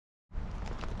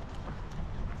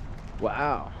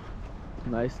Wow,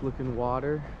 nice looking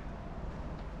water.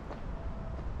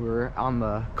 We're on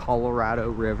the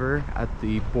Colorado River at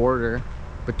the border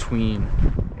between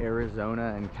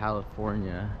Arizona and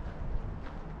California.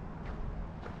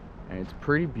 And it's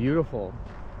pretty beautiful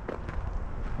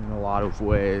in a lot of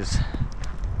ways.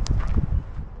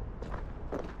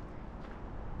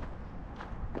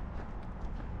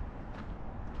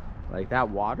 Like that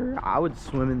water, I would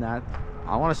swim in that.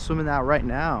 I want to swim in that right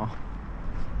now.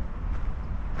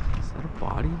 Is that a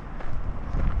body?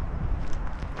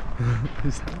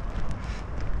 Is that?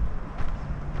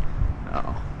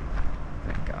 Oh,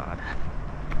 thank God.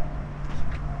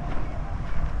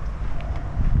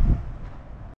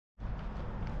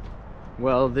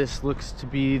 Well, this looks to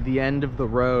be the end of the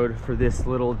road for this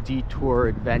little detour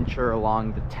adventure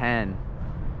along the 10.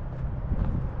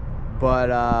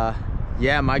 But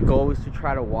yeah, my goal was to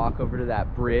try to walk over to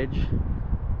that bridge.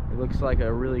 It looks like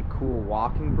a really cool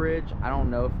walking bridge. I don't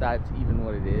know if that's even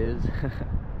what it is.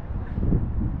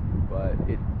 But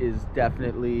it is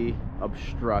definitely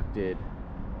obstructed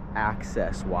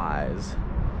access-wise.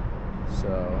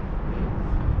 So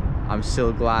I'm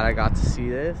still glad I got to see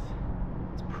this.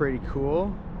 It's pretty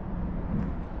cool.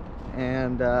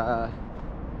 And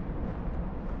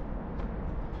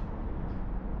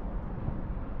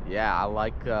yeah, I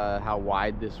like how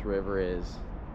wide this river is.